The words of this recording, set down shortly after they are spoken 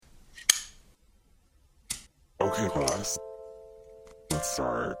Nicholas. Let's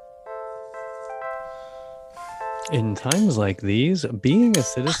start. In times like these, being a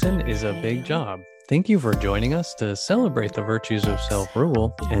citizen is a big job. Thank you for joining us to celebrate the virtues of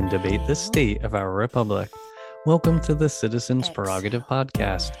self-rule and debate the state of our republic. Welcome to the Citizens Prerogative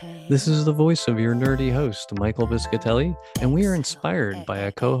Podcast. This is the voice of your nerdy host, Michael Biscatelli, and we are inspired by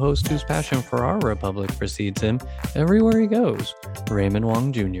a co-host whose passion for our republic precedes him everywhere he goes, Raymond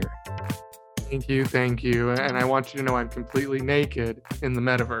Wong Jr. Thank you. And I want you to know I'm completely naked in the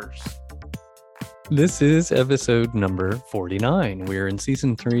metaverse. This is episode number 49. We're in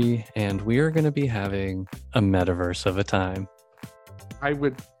season 3, and we are going to be having a metaverse of a time. I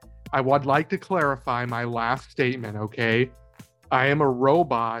would like to clarify my last statement, okay? I am a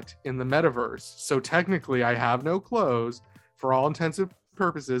robot in the metaverse. So technically I have no clothes. For all intensive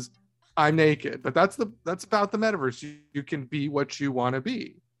purposes, I'm naked. But that's about the metaverse. You can be what you want to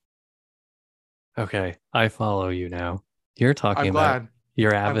be. Okay, I follow you now. You're talking I'm about glad.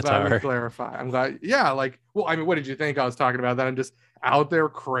 your I'm glad avatar. we clarify. I'm glad. Yeah, what did you think I was talking about? That I'm just out there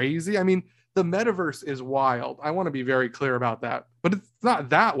crazy? I mean, the metaverse is wild. I want to be very clear about that. But it's not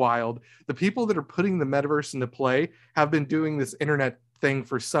that wild. The people that are putting the metaverse into play have been doing this internet thing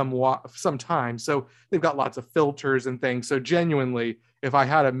for some time. So they've got lots of filters and things. So genuinely, if I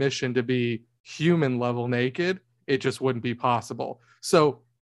had a mission to be human level naked, it just wouldn't be possible. So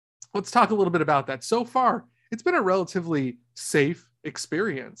let's talk a little bit about that. So far, it's been a relatively safe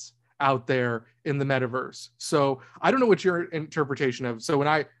experience out there in the metaverse. So I don't know what your interpretation of. So when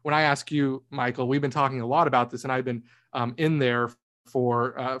I ask you, Michael, we've been talking a lot about this, and I've been in there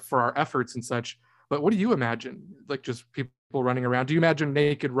for our efforts and such. But what do you imagine? Like just people running around? Do you imagine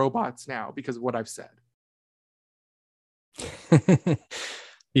naked robots now because of what I've said?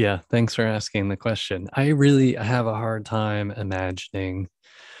 Yeah, thanks for asking the question. I really have a hard time imagining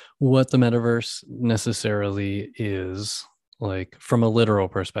what the metaverse necessarily is, like from a literal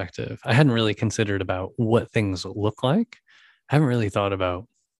perspective. I hadn't really considered about what things look like. I haven't really thought about,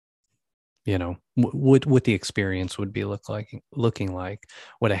 what the experience would be looking like.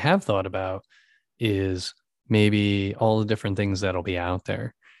 What I have thought about is maybe all the different things that'll be out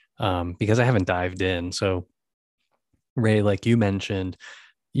there, because I haven't dived in. So, Ray, like you mentioned,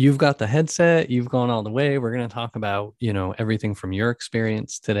 you've got the headset, you've gone all the way. We're going to talk about, everything from your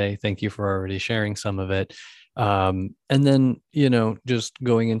experience today. Thank you for already sharing some of it. And then, just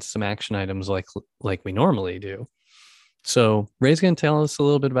going into some action items like we normally do. So Ray's going to tell us a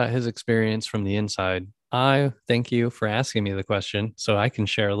little bit about his experience from the inside. I thank you for asking me the question so I can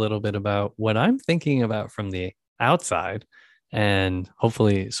share a little bit about what I'm thinking about from the outside. And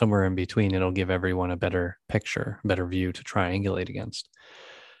hopefully somewhere in between, it'll give everyone a better picture, better view to triangulate against.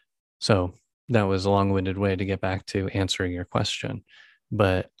 So that was a long-winded way to get back to answering your question.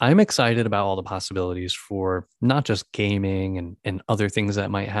 But I'm excited about all the possibilities for not just gaming and other things that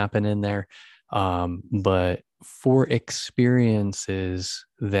might happen in there, but for experiences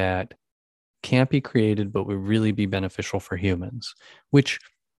that can't be created but would really be beneficial for humans, which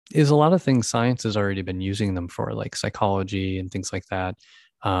is a lot of things science has already been using them for, like psychology and things like that.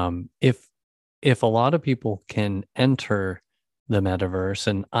 If a lot of people can enter the metaverse,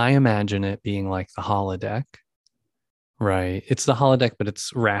 and I imagine it being like the holodeck, right? It's the holodeck, but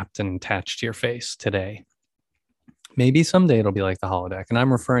it's wrapped and attached to your face today. Maybe someday it'll be like the holodeck. And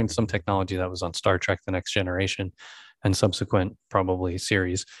I'm referring to some technology that was on Star Trek: The Next Generation and subsequent probably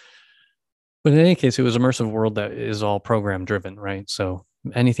series. But in any case, it was an immersive world that is all program driven, right? So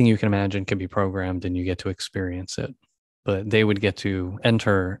anything you can imagine can be programmed and you get to experience it. But they would get to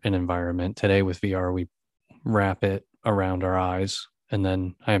enter an environment. Today with VR, we wrap it around our eyes. And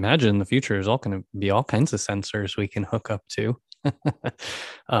then I imagine the future is all going to be all kinds of sensors we can hook up to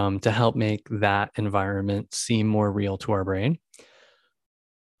to help make that environment seem more real to our brain.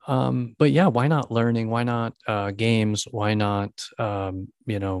 But yeah, why not learning? Why not games? Why not,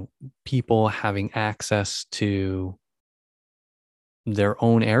 people having access to their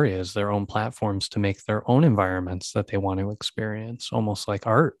own areas, their own platforms to make their own environments that they want to experience, almost like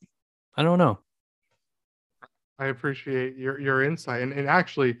art. I don't know. I appreciate your insight, and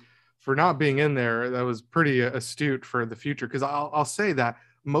actually, for not being in there, that was pretty astute for the future. Because I'll say that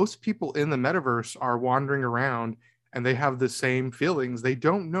most people in the metaverse are wandering around and they have the same feelings. They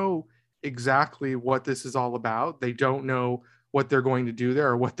don't know exactly what this is all about. They don't know what they're going to do there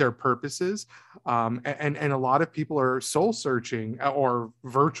or what their purpose is. And a lot of people are soul searching or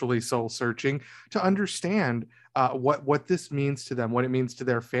virtually soul searching to understand what this means to them, what it means to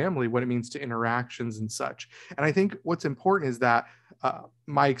their family, what it means to interactions and such. And I think what's important is that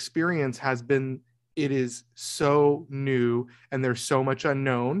my experience has been it is so new and there's so much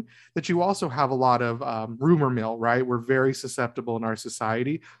unknown that you also have a lot of rumor mill, right? We're very susceptible in our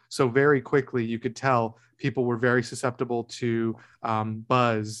society. So very quickly you could tell people were very susceptible to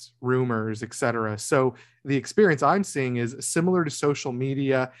buzz, rumors, etc. So the experience I'm seeing is similar to social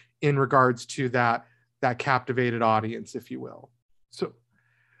media in regards to that captivated audience, if you will. So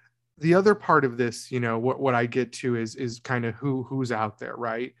the other part of this, what I get to is kind of who's out there,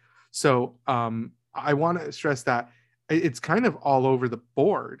 right? So I want to stress that it's kind of all over the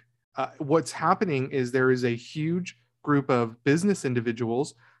board. What's happening is there is a huge group of business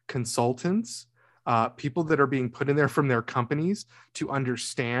individuals, consultants, people that are being put in there from their companies to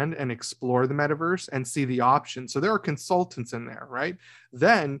understand and explore the metaverse and see the options. So there are consultants in there, right?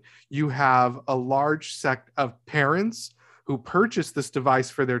 Then you have a large sect of parents who purchased this device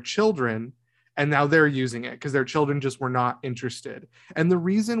for their children, and now they're using it because their children just were not interested. And the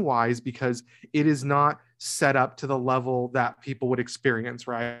reason why is because it is not set up to the level that people would experience,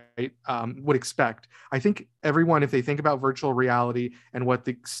 right? Would expect. I think everyone, if they think about virtual reality and what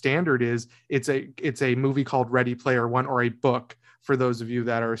the standard is, it's a movie called Ready Player One, or a book for those of you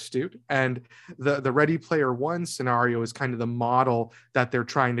that are astute. And the Ready Player One scenario is kind of the model that they're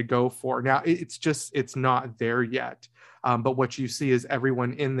trying to go for. Now, it's not there yet. But what you see is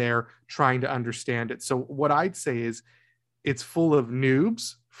everyone in there trying to understand it. So what I'd say is it's full of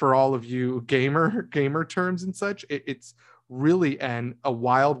noobs for all of you gamer terms and such. It's really a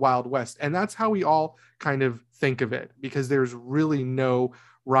wild, wild west. And that's how we all kind of think of it, because there's really no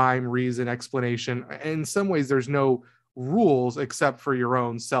rhyme, reason, explanation. In some ways, there's no rules except for your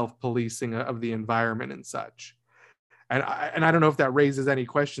own self-policing of the environment and such. And I don't know if that raises any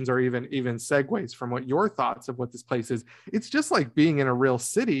questions or even segues from what your thoughts of what this place is. It's just like being in a real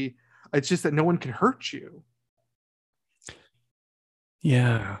city. It's just that no one can hurt you.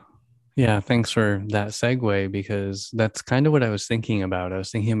 Yeah. Yeah. Thanks for that segue, because that's kind of what I was thinking about. I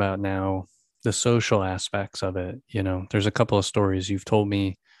was thinking about now the social aspects of it. There's a couple of stories you've told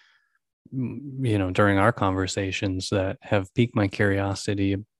me, during our conversations that have piqued my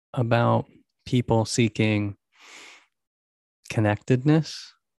curiosity about people seeking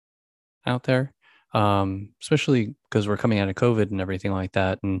connectedness out there, especially because we're coming out of COVID and everything like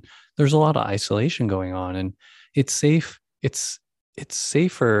that, and there's a lot of isolation going on, and it's safer.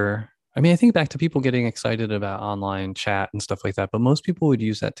 I mean, I think back to people getting excited about online chat and stuff like that, but most people would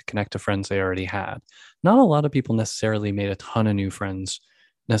use that to connect to friends they already had. Not a lot of people necessarily made a ton of new friends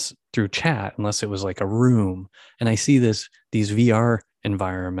through chat, unless it was like a room. And I see these VR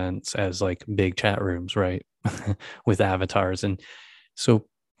environments as like big chat rooms, right? With avatars. And so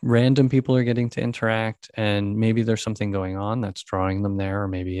random people are getting to interact, and maybe there's something going on that's drawing them there, or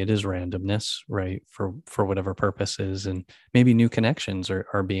maybe it is randomness, right? For whatever purposes. And maybe new connections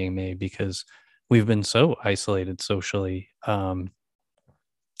are being made because we've been so isolated socially. And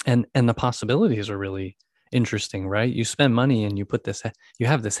the possibilities are really interesting, right? You spend money and you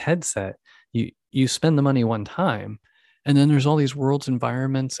have this headset, you spend the money one time, and then there's all these worlds,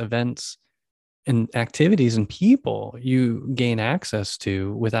 environments, events, and activities and people you gain access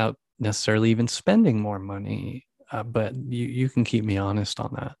to without necessarily even spending more money. But you can keep me honest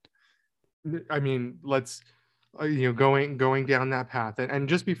on that. I mean, let's going down that path, and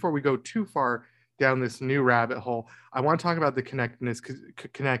just before we go too far down this new rabbit hole, I want to talk about the connectedness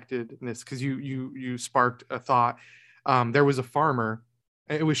because you sparked a thought. There was a farmer.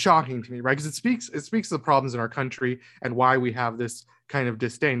 It was shocking to me, right? Because it speaks to the problems in our country and why we have this kind of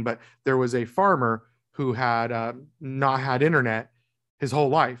disdain. But there was a farmer who had not had internet his whole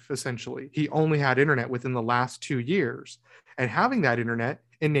life. Essentially, he only had internet within the last 2 years, and having that internet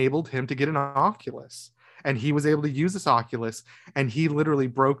enabled him to get an Oculus, and he was able to use this Oculus, and he literally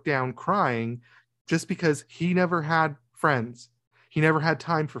broke down crying just because he never had friends. He never had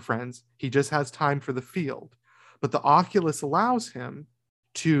time for friends. He just has time for the field. But the Oculus allows him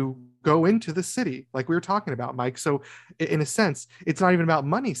to go into the city, like we were talking about, Mike. So in a sense, it's not even about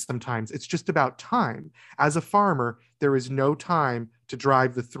money sometimes. It's just about time. As a farmer, there is no time to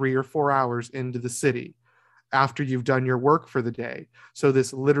drive the 3 or 4 hours into the city after you've done your work for the day. So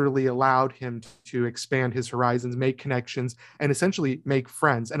this literally allowed him to expand his horizons, make connections, and essentially make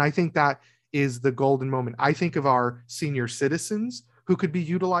friends. And I think that is the golden moment. I think of our senior citizens who could be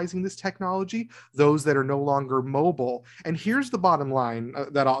utilizing this technology, those that are no longer mobile. And here's the bottom line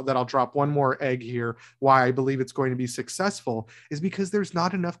that I'll drop one more egg here, why I believe it's going to be successful, is because there's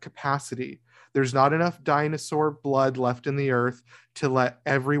not enough capacity. There's not enough dinosaur blood left in the earth to let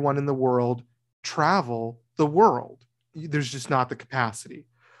everyone in the world travel the world. There's just not the capacity.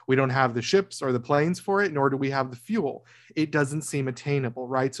 We don't have the ships or the planes for it, nor do we have the fuel. It doesn't seem attainable,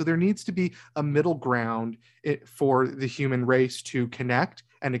 right? So there needs to be a middle ground for the human race to connect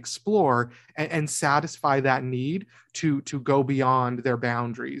and explore and satisfy that need to go beyond their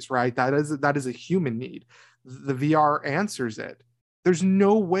boundaries, right? That is a human need. The VR answers it. There's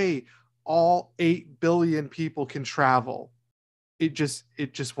no way all 8 billion people can travel. It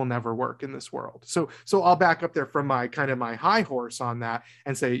just will never work in this world. So I'll back up there from my kind of my high horse on that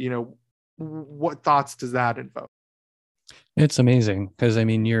and say, you know, what thoughts does that invoke? It's amazing because I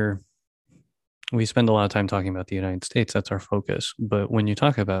mean, we spend a lot of time talking about the United States. That's our focus. But when you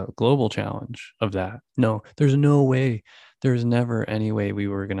talk about global challenge of that, no, there's no way. There's never any way we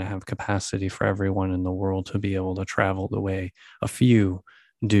were going to have capacity for everyone in the world to be able to travel the way a few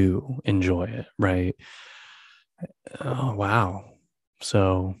do enjoy it, right? Oh, wow.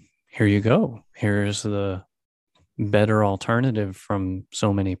 So here you go. Here's the better alternative from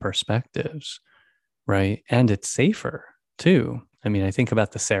so many perspectives, right? And it's safer too. I mean, I think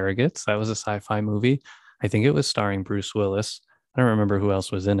about The Surrogates. That was a sci-fi movie. I think it was starring Bruce Willis. I don't remember who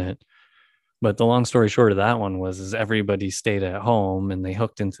else was in it. But the long story short of that one is everybody stayed at home and they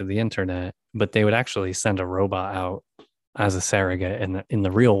hooked into the internet, but they would actually send a robot out as a surrogate in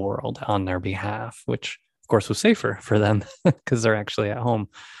the real world on their behalf, which of course was safer for them because they're actually at home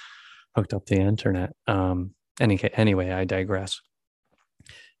hooked up to the internet. Anyway, I digress.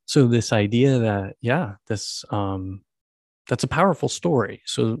 So this idea that, yeah, this that's a powerful story.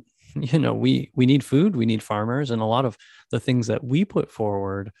 So, you know, we need food, we need farmers, and a lot of the things that we put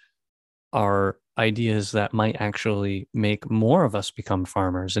forward are ideas that might actually make more of us become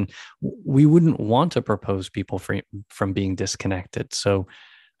farmers. And we wouldn't want to propose people from being disconnected. So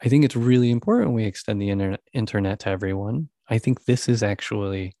I think it's really important we extend the internet to everyone. I think this is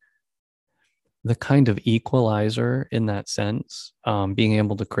actually the kind of equalizer in that sense, being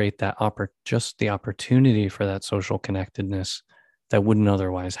able to create that just the opportunity for that social connectedness that wouldn't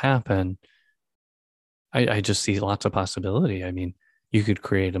otherwise happen. I just see lots of possibility. I mean, you could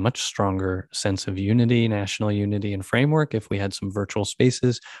create a much stronger sense of unity, national unity and framework if we had some virtual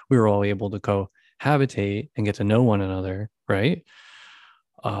spaces. We were all able to cohabitate and get to know one another, right?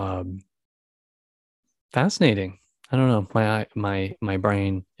 Fascinating. I don't know. My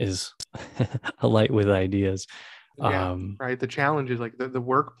brain is alight with ideas. Yeah, right. The challenge is like the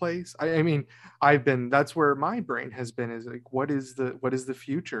workplace. I mean, that's where my brain has been, is like, what is the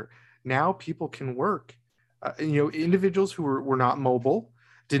future? Now people can work. Individuals who were not mobile,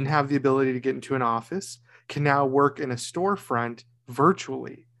 didn't have the ability to get into an office, can now work in a storefront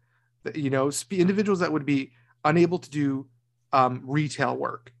virtually. Individuals that would be unable to do retail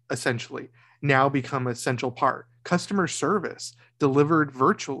work essentially now become an essential part. Customer service delivered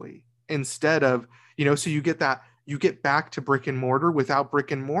virtually instead of, so you get back to brick and mortar without brick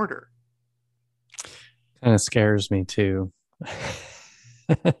and mortar. Kind of scares me too.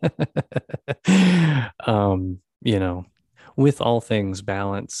 With all things,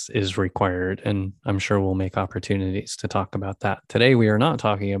 balance is required, and I'm sure we'll make opportunities to talk about that. Today, we are not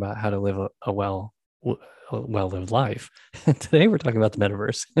talking about how to live a well-lived life. Today, we're talking about the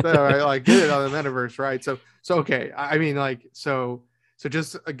metaverse. I get it on the metaverse, right? So okay. I mean, so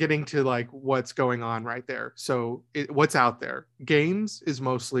just getting to like what's going on right there. So what's out there? Games is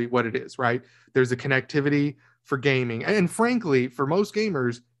mostly what it is, right? There's a connectivity for gaming, and frankly, for most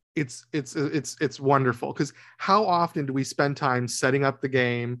gamers, it's wonderful, because how often do we spend time setting up the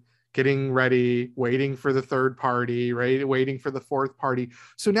game, getting ready, waiting for the third party, right? Waiting for the fourth party.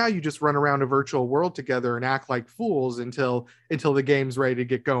 So now you just run around a virtual world together and act like fools until the game's ready to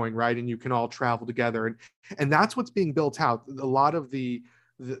get going, right? And you can all travel together. And that's what's being built out. A lot of the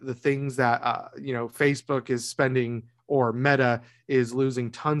things that Facebook is spending, or Meta is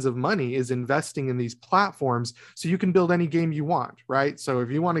losing tons of money, is investing in these platforms so you can build any game you want, right? So if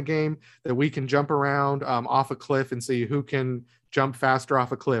you want a game that we can jump around off a cliff and see who can jump faster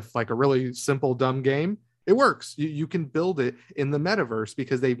off a cliff, like a really simple, dumb game, it works. You can build it in the metaverse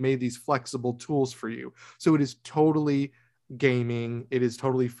because they've made these flexible tools for you. So it is totally gaming. It is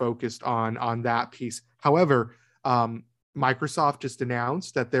totally focused on that piece. However, Microsoft just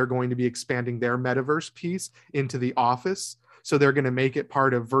announced that they're going to be expanding their metaverse piece into the Office. So they're going to make it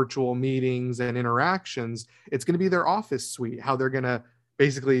part of virtual meetings and interactions. It's going to be their Office suite, how they're going to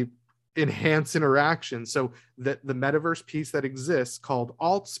basically enhance interaction. So that the metaverse piece that exists called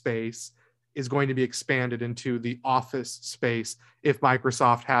Altspace is going to be expanded into the Office space if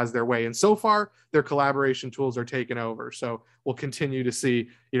Microsoft has their way. And so far, their collaboration tools are taken over. So we'll continue to see,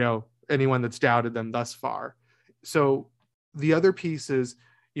 anyone that's doubted them thus far. So the other piece is,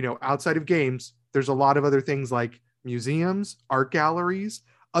 outside of games, there's a lot of other things like museums, art galleries,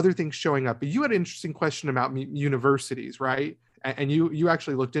 other things showing up. But you had an interesting question about universities, right? And you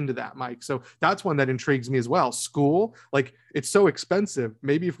actually looked into that, Mike. So that's one that intrigues me as well. School, like, it's so expensive.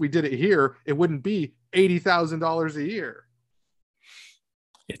 Maybe if we did it here, it wouldn't be $80,000 a year.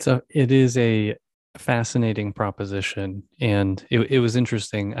 It is a fascinating proposition, and it was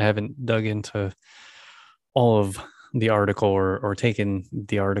interesting. I haven't dug into all of the article or taken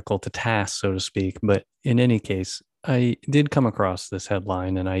the article to task, so to speak. But in any case, I did come across this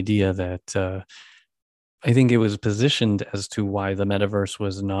headline, an idea that I think it was positioned as to why the metaverse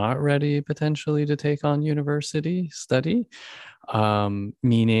was not ready potentially to take on university study,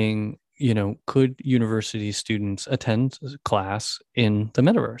 meaning, could university students attend class in the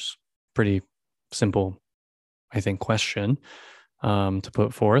metaverse? Pretty simple, I think, question to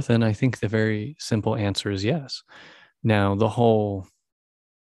put forth. And I think the very simple answer is yes. Now, the whole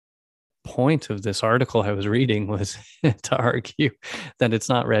point of this article I was reading was to argue that it's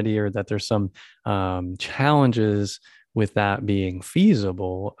not ready, or that there's some challenges with that being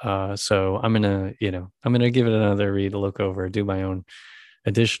feasible. So I'm gonna give it another read, look over, do my own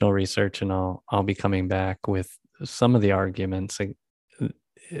additional research, and I'll be coming back with some of the arguments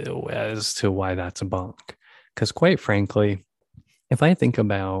as to why that's a bunk. Because quite frankly, if I think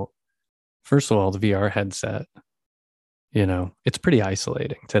about, first of all, the VR headset, it's pretty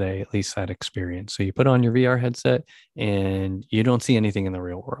isolating today, at least that experience. So you put on your VR headset and you don't see anything in the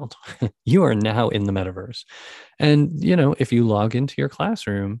real world. You are now in the metaverse. And, if you log into your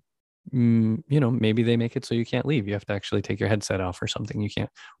classroom, maybe they make it so you can't leave. You have to actually take your headset off or something. You can't.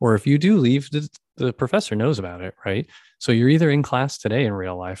 Or if you do leave, the professor knows about it, right? So you're either in class today in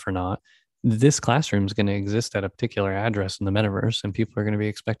real life or not. This classroom is going to exist at a particular address in the metaverse, and people are going to be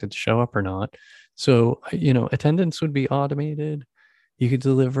expected to show up or not. So, attendance would be automated. You could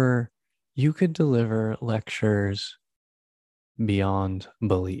deliver lectures beyond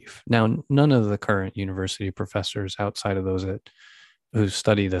belief. Now, none of the current university professors outside of those who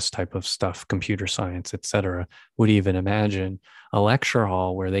study this type of stuff, computer science, etc., would even imagine a lecture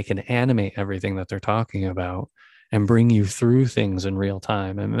hall where they can animate everything that they're talking about and bring you through things in real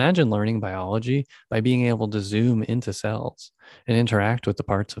time. And imagine learning biology by being able to zoom into cells and interact with the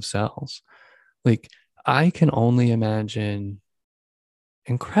parts of cells. Like, I can only imagine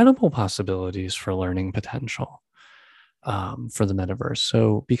incredible possibilities for learning potential for the metaverse.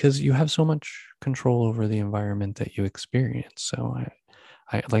 So, because you have so much control over the environment that you experience. So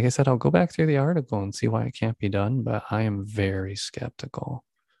I like I said, I'll go back through the article and see why it can't be done, but I am very skeptical.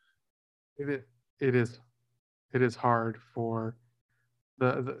 It is hard for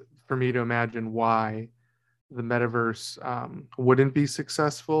for me to imagine why the metaverse wouldn't be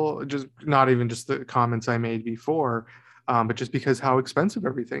successful. Just not even just the comments I made before, but just because how expensive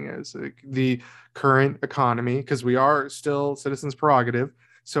everything is. Like, the current economy, because we are still citizens' prerogative.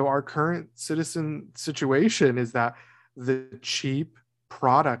 So our current citizen situation is that the cheap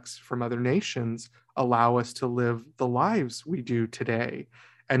products from other nations allow us to live the lives we do today.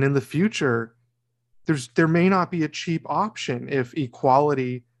 And in the future, there may not be a cheap option if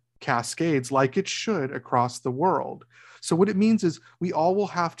equality cascades like it should across the world. So what it means is we all will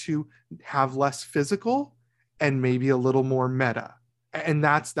have to have less physical and maybe a little more meta. And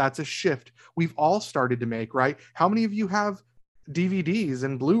that's a shift we've all started to make, right? How many of you have DVDs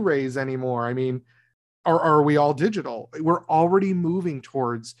and Blu-rays anymore? I mean, are we all digital? We're already moving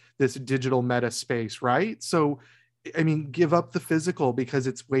towards this digital meta space, right? So, I mean, give up the physical because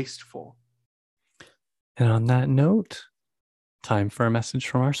it's wasteful. And on that note, time for a message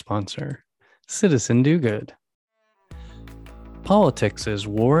from our sponsor, Citizen Do Good. Politics is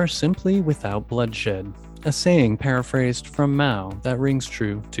war simply without bloodshed, a saying paraphrased from Mao that rings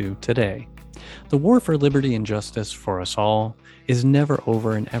true to today. The war for liberty and justice for us all is never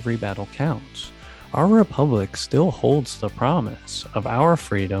over, and every battle counts. Our republic still holds the promise of our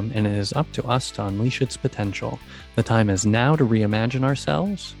freedom, and it is up to us to unleash its potential. The time is now to reimagine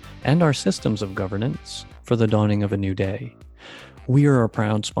ourselves and our systems of governance for the dawning of a new day. We are a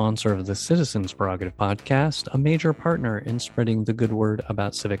proud sponsor of the Citizens Prerogative Podcast, a major partner in spreading the good word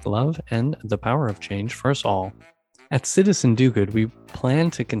about civic love and the power of change for us all. At Citizen Do Good, we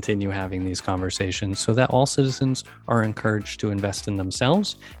plan to continue having these conversations so that all citizens are encouraged to invest in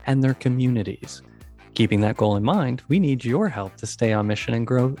themselves and their communities. Keeping that goal in mind, we need your help to stay on mission and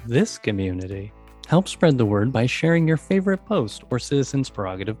grow this community. Help spread the word by sharing your favorite post or Citizens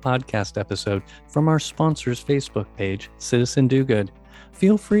Prerogative podcast episode from our sponsor's Facebook page, Citizen Do Good.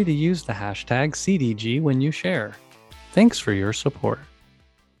 Feel free to use the hashtag CDG when you share. Thanks for your support.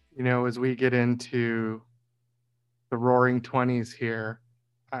 As we get into the roaring 20s here,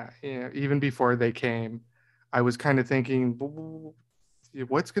 even before they came, I was kind of thinking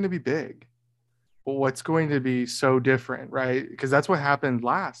what's going to be big? What's going to be so different, right? Because that's what happened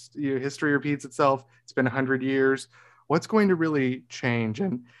last. History repeats itself. It's been 100 years. What's going to really change?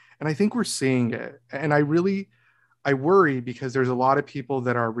 And I think we're seeing it. And I worry because there's a lot of people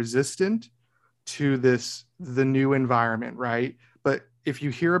that are resistant to the new environment, right? But if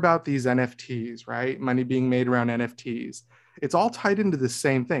you hear about these NFTs, right? Money being made around NFTs, it's all tied into the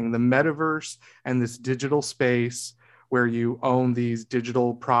same thing, the metaverse and this digital space where you own these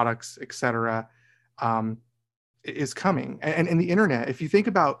digital products, et cetera, is coming. And the internet, if you think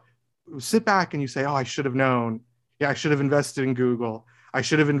about, sit back and you say, oh, I should have known. Yeah, I should have invested in Google. I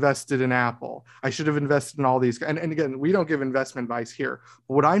should have invested in Apple. I should have invested in all these. And again, we don't give investment advice here.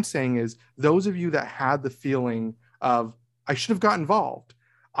 But what I'm saying is those of you that had the feeling of, I should have got involved.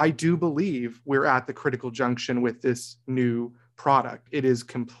 I do believe we're at the critical junction with this new product. It is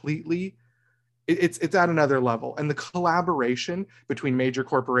completely, it's at another level. And the collaboration between major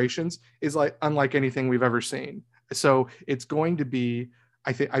corporations is like unlike anything we've ever seen. So it's going to be,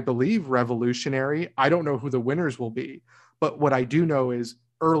 I believe, revolutionary. I don't know who the winners will be, but what I do know is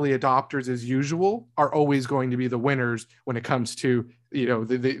early adopters, as usual, are always going to be the winners when it comes to,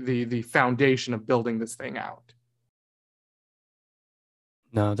 the foundation of building this thing out.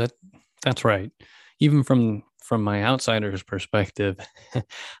 No, that's right. Even from my outsider's perspective,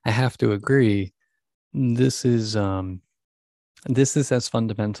 I have to agree. This is as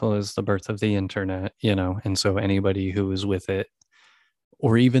fundamental as the birth of the internet, and so anybody who was with it,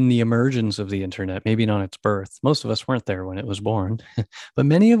 or even the emergence of the internet, maybe not its birth. Most of us weren't there when it was born, but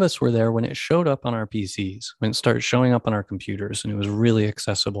many of us were there when it showed up on our PCs, when it started showing up on our computers and it was really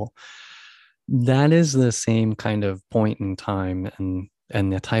accessible. That is the same kind of point in time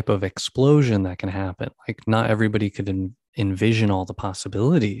and the type of explosion that can happen. Like not everybody could envision all the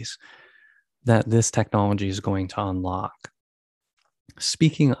possibilities that this technology is going to unlock.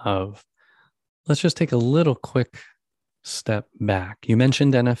 Speaking of, let's just take a little quick step back. You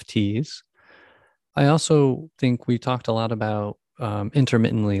mentioned NFTs. I also think we talked a lot about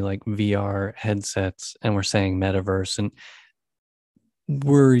intermittently like VR headsets, and we're saying metaverse, and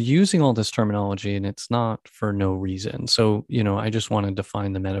we're using all this terminology and it's not for no reason. So, I just want to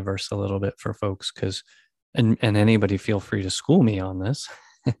define the metaverse a little bit for folks and anybody feel free to school me on this.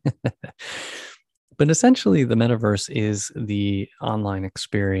 But essentially, the metaverse is the online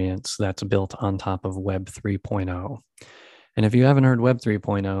experience that's built on top of Web 3.0. And if you haven't heard Web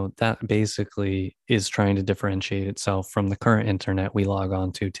 3.0, that basically is trying to differentiate itself from the current internet we log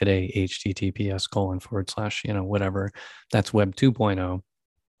on to today, https:// whatever. That's Web 2.0,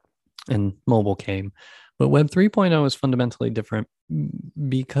 and mobile came. But Web 3.0 is fundamentally different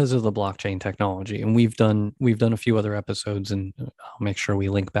because of the blockchain technology. And we've done a few other episodes, and I'll make sure we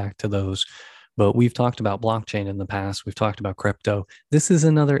link back to those. But we've talked about blockchain in the past. We've talked about crypto. This is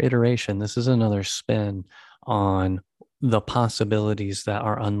another iteration. This is another spin on the possibilities that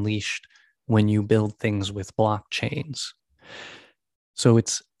are unleashed when you build things with blockchains. So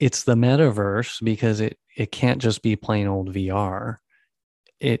it's the metaverse because it can't just be plain old VR.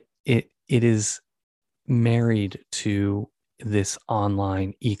 It is married to this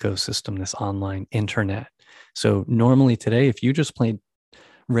online ecosystem, this online internet. So normally today, if you just played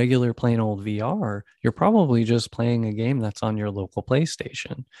regular plain old VR, you're probably just playing a game that's on your local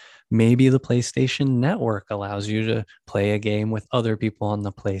PlayStation. Maybe the PlayStation Network allows you to play a game with other people on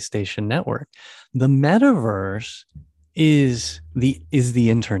the PlayStation Network. The metaverse is the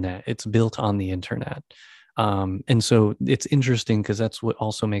internet. It's built on the internet. And so it's interesting because that's what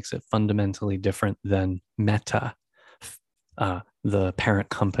also makes it fundamentally different than Meta, the parent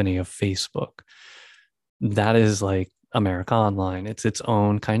company of Facebook. That is like America Online. It's its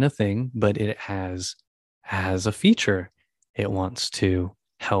own kind of thing, but it has a feature. It wants to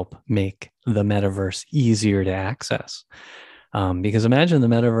help make the metaverse easier to access. Because imagine the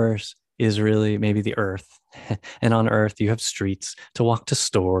metaverse is really maybe the Earth. And on Earth, you have streets to walk to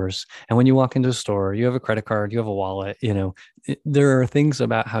stores. And when you walk into a store, you have a credit card, you have a wallet. There are things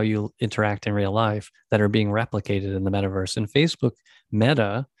about how you interact in real life that are being replicated in the metaverse. And Facebook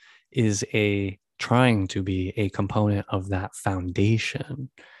Meta is trying to be a component of that foundation.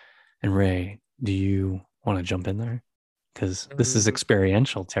 And Ray, do you want to jump in there? Because this is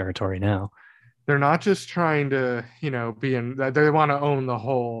experiential territory now. They're not just trying to, be in that. They want to own the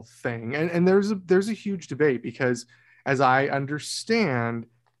whole thing. And there's a huge debate because as I understand,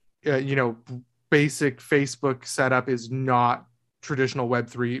 basic Facebook setup is not traditional Web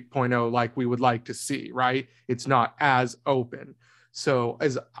 3.0 like we would like to see, right? It's not as open. So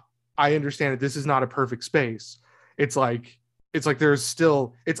as I understand it, this is not a perfect space. It's like there's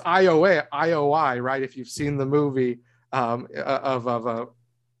still, it's IOI, right? If you've seen the movie, of a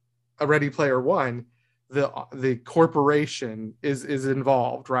Ready Player One, the corporation is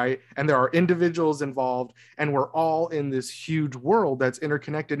involved, right? And there are individuals involved, and we're all in this huge world that's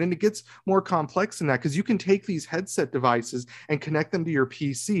interconnected. And it gets more complex than that, because you can take these headset devices and connect them to your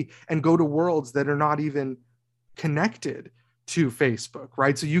PC and go to worlds that are not even connected to Facebook,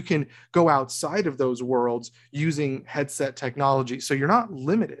 right? So you can go outside of those worlds using headset technology. So you're not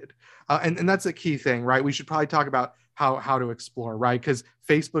limited. And that's a key thing, right? We should probably talk about how to explore, right? Because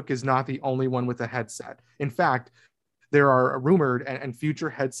Facebook is not the only one with a headset. In fact, there are rumored and future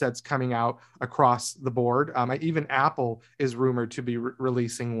headsets coming out across the board. Even Apple is rumored to be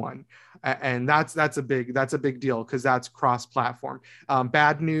releasing one, and that's a big deal, because that's cross-platform.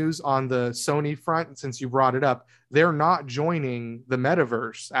 Bad news on the Sony front, since you brought it up, they're not joining the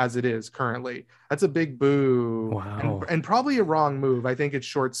metaverse as it is currently. That's a big boo. Wow. And probably a wrong move. I think it's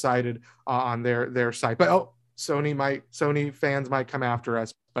short-sighted on their site. But Sony fans might come after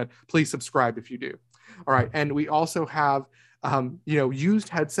us, but please subscribe if you do. All right. And we also have, used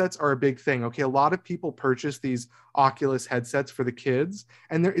headsets are a big thing. Okay. A lot of people purchase these Oculus headsets for the kids,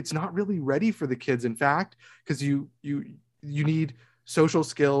 and it's not really ready for the kids. In fact, because you need social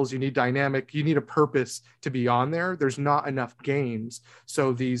skills, you need dynamic, you need a purpose to be on there. There's not enough games.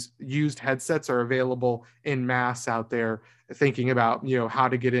 So these used headsets are available in mass out there, thinking about, how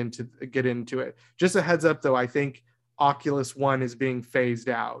to get into it. Just a heads up though, I think Oculus One is being phased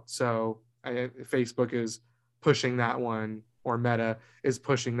out. So Facebook is pushing that one, or Meta is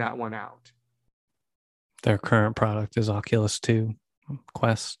pushing that one out. Their current product is Oculus 2,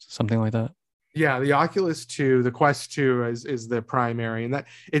 Quest, something like that. Yeah, the Oculus 2, the Quest 2 is the primary, and that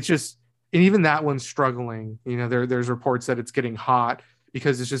it's just, and even that one's struggling. There's reports that it's getting hot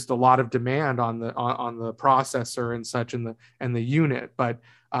because it's just a lot of demand on the processor and such, and the unit. But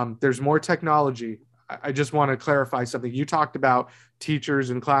there's more technology. I just want to clarify something. You talked about teachers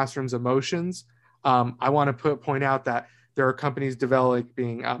and classrooms emotions. I want to point out that there are companies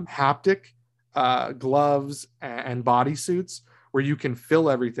developing haptic gloves and bodysuits where you can fill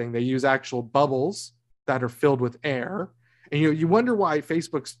everything. They use actual bubbles that are filled with air. And you wonder why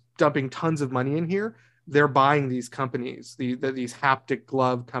Facebook's dumping tons of money in here. They're buying these companies, these haptic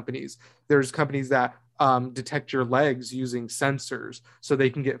glove companies. There's companies that detect your legs using sensors, so they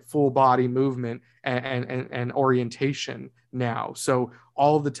can get full body movement and orientation now. So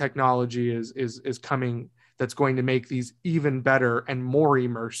all of the technology is coming that's going to make these even better and more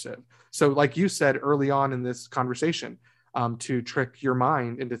immersive. So like you said early on in this conversation, to trick your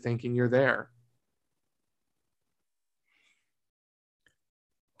mind into thinking you're there.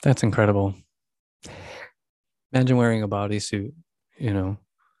 That's incredible. Imagine wearing a bodysuit,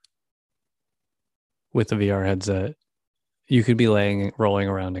 with a VR headset. You could be rolling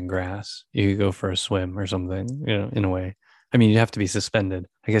around in grass. You could go for a swim or something, in a way. I mean, you'd have to be suspended.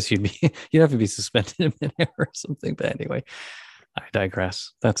 I guess you'd have to be suspended in midair or something. But anyway, I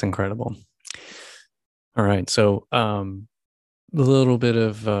digress. That's incredible. All right. So a little bit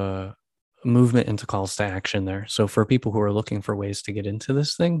of movement into calls to action there. So for people who are looking for ways to get into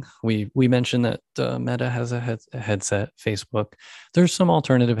this thing, we mentioned that Meta has a headset, Facebook. There's some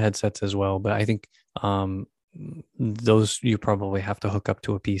alternative headsets as well, but I think those you probably have to hook up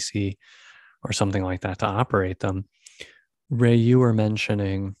to a PC or something like that to operate them. Ray, you were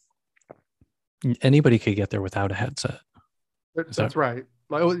mentioning anybody could get there without a headset. That's right.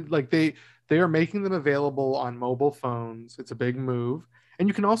 Like they are making them available on mobile phones. It's a big move. And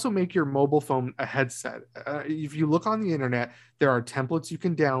you can also make your mobile phone a headset. If you look on the internet, there are templates you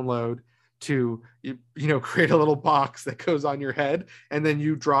can download to create a little box that goes on your head, and then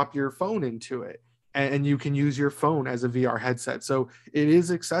you drop your phone into it, and you can use your phone as a VR headset. So it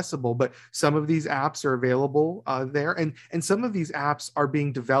is accessible, but some of these apps are available there, and some of these apps are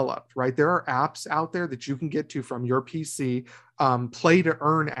being developed, right? There are apps out there that you can get to from your PC, play to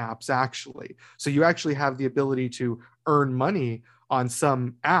earn apps actually. So you actually have the ability to earn money on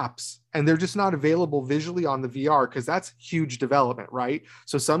some apps, and they're just not available visually on the VR, because that's huge development, right?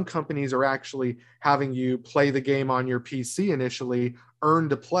 So some companies are actually having you play the game on your PC initially, earn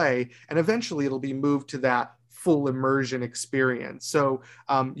to play, and eventually it'll be moved to that full immersion experience. So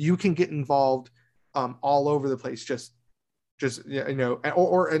you can get involved all over the place.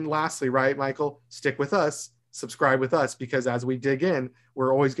 And lastly, right, Michael, stick with us, subscribe with us, because as we dig in,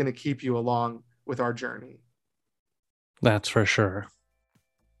 we're always going to keep you along with our journey. That's for sure.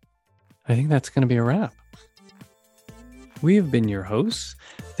 I think that's going to be a wrap. We have been your hosts.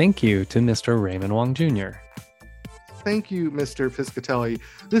 Thank you to Mr. Raymond Wong Jr. Thank you, Mr. Piscatelli.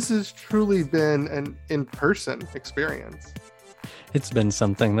 This has truly been an in-person experience. It's been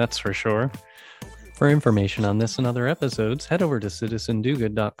something, that's for sure. For information on this and other episodes, head over to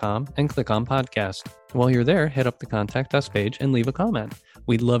citizendogood.com and click on podcast. While you're there, hit up the Contact Us page and leave a comment.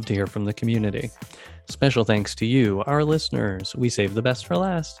 We'd love to hear from the community. Special thanks to you, our listeners. We save the best for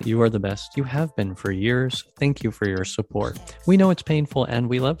last. You are the best. You have been for years. Thank you for your support. We know it's painful and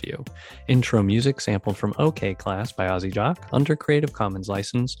we love you. Intro music sampled from OK Class by Ozzy Jock under Creative Commons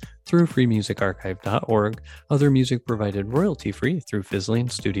license through freemusicarchive.org. Other music provided royalty-free through Fizzling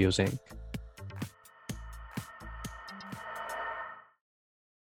Studios Inc.